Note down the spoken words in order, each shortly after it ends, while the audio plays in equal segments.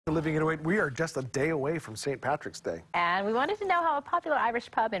Living in 08, we are just a day away from St. Patrick's Day. And we wanted to know how a popular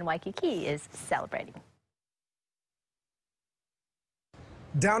Irish pub in Waikiki is celebrating.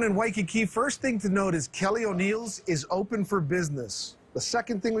 Down in Waikiki, first thing to note is Kelly O'Neill's is open for business. The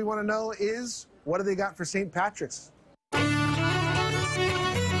second thing we want to know is, what do they got for St. Patrick's?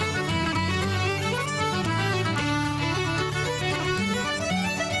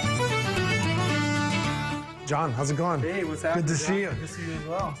 John, how's it going? Hey, what's happening? Good to see you. Good to see you as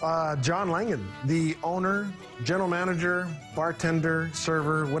well. John Langen, the owner, general manager, bartender,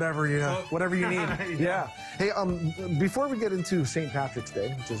 server, whatever you need. Yeah. Hey, before we get into St. Patrick's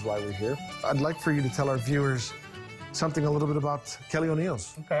Day, which is why we're here, I'd like for you to tell our viewers something a little bit about Kelly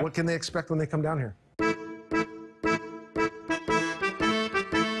O'Neill's. Okay. What can they expect when they come down here?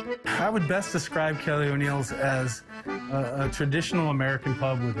 I would best describe Kelly O'Neill's as a traditional American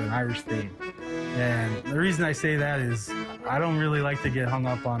pub with an Irish theme. And the reason I say that is I don't really like to get hung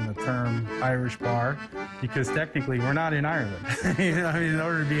up on the term Irish bar because technically we're not in Ireland. You know, I mean, in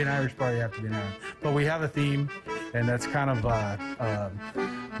order to be an Irish bar, you have to be in Ireland. But we have a theme, and that's kind of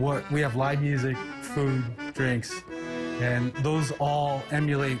what we have: live music, food, drinks, and those all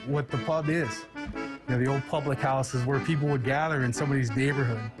emulate what the pub is. You know, the old public house is where people would gather in somebody's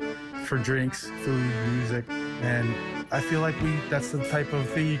neighborhood for drinks, food, music, and I feel like that's the type of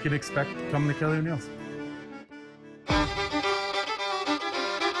thing you could expect coming to Kelly O'Neill's.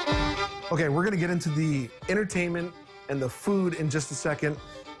 Okay, we're going to get into the entertainment and the food in just a second.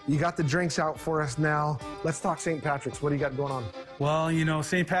 You got the drinks out for us now. Let's talk St. Patrick's. What do you got going on? Well, you know,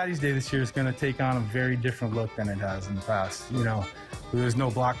 St. Patty's Day this year is going to take on a very different look than it has in the past. You know, there's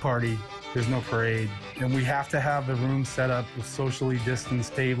no block party, there's no parade, and we have to have the room set up with socially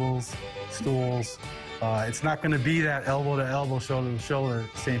distanced tables, stools. It's not going to be that elbow-to-elbow, shoulder-to-shoulder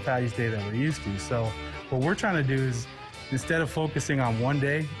St. Patty's Day that we're used to. So what we're trying to do is, instead of focusing on one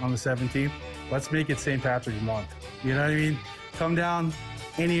day, on the 17th, let's make it St. Patrick's Month. You know what I mean? Come down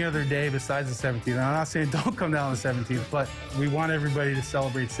any other day besides the 17th. And I'm not saying don't come down on the 17th, but we want everybody to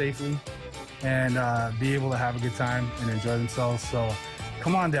celebrate safely and be able to have a good time and enjoy themselves. So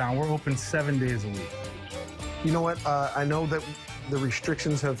come on down. We're open 7 days a week. You know what? I know that the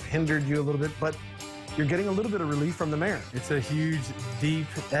restrictions have hindered you a little bit, but you're getting a little bit of relief from the mayor. It's a huge, deep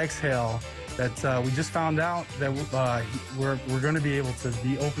exhale that we just found out that we're going to be able to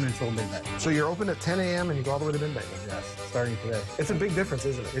be open until midnight. So you're open at 10 a.m. and you go all the way to midnight? Yes, starting today. It's a big difference,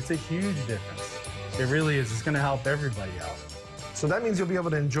 isn't it? It's a huge difference. It really is. It's going to help everybody out. So that means you'll be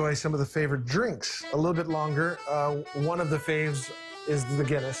able to enjoy some of the favorite drinks a little bit longer. One of the faves is the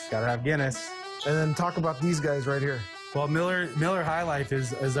Guinness. Got to have Guinness. And then talk about these guys right here. Well, Miller High Life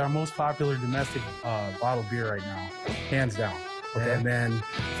is our most popular domestic bottled beer right now, hands down. Okay. And then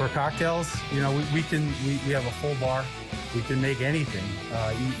for cocktails, you know, we have a full bar. We can make anything.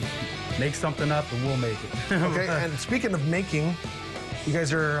 Make something up and we'll make it. Okay, and speaking of making, you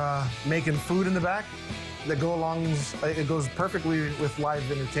guys are making food in the back that it goes perfectly with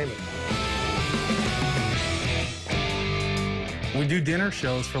live entertainment. We do dinner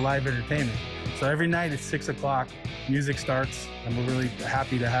shows for live entertainment. So every night at 6 o'clock, music starts, and we're really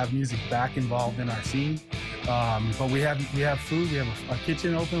happy to have music back involved in our scene. But we have food. We have a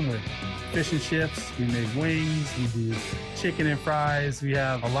kitchen open with fish and chips. We make wings. We do chicken and fries. We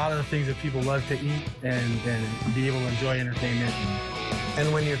have a lot of the things that people love to eat and be able to enjoy entertainment.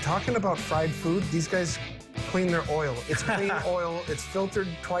 And when you're talking about fried food, these guys clean their oil. It's clean oil. It's filtered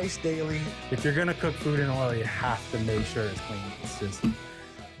twice daily. If you're going to cook food in oil, you have to make sure it's clean. It's just...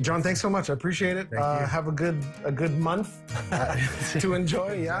 John, thanks so much. I appreciate it. Have a good month to enjoy.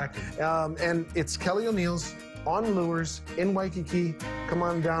 Exactly. Yeah. And it's Kelly O'Neill's on Lures in Waikiki. Come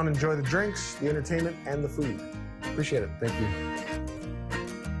on down, enjoy the drinks, the entertainment, and the food. Appreciate it. Thank you.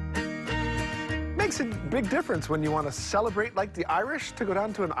 Makes a big difference when you want to celebrate like the Irish to go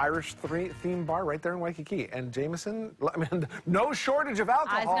down to an Irish theme bar right there in Waikiki. And Jameson, I mean, no shortage of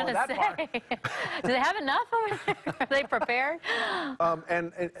alcohol in that bar. Do they have enough over there? Are they prepared?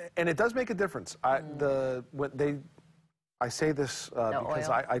 And it does make a difference. I say this because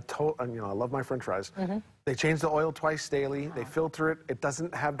I love my French fries. Mm-hmm. They change the oil twice daily. They filter it. It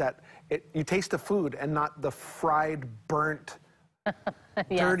doesn't have that. You taste the food and not the fried, burnt,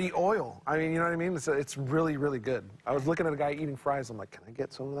 dirty oil. I mean, you know what I mean? It's really, really good. I was looking at a guy eating fries. I'm like, can I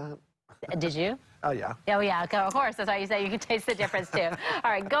get some of that? Did you? Oh, yeah. Oh, yeah, of course. That's why you say you can taste the difference, too.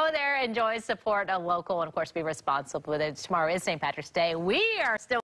 All right, go there, enjoy, support a local, and, of course, be responsible with it. Tomorrow is St. Patrick's Day. We are still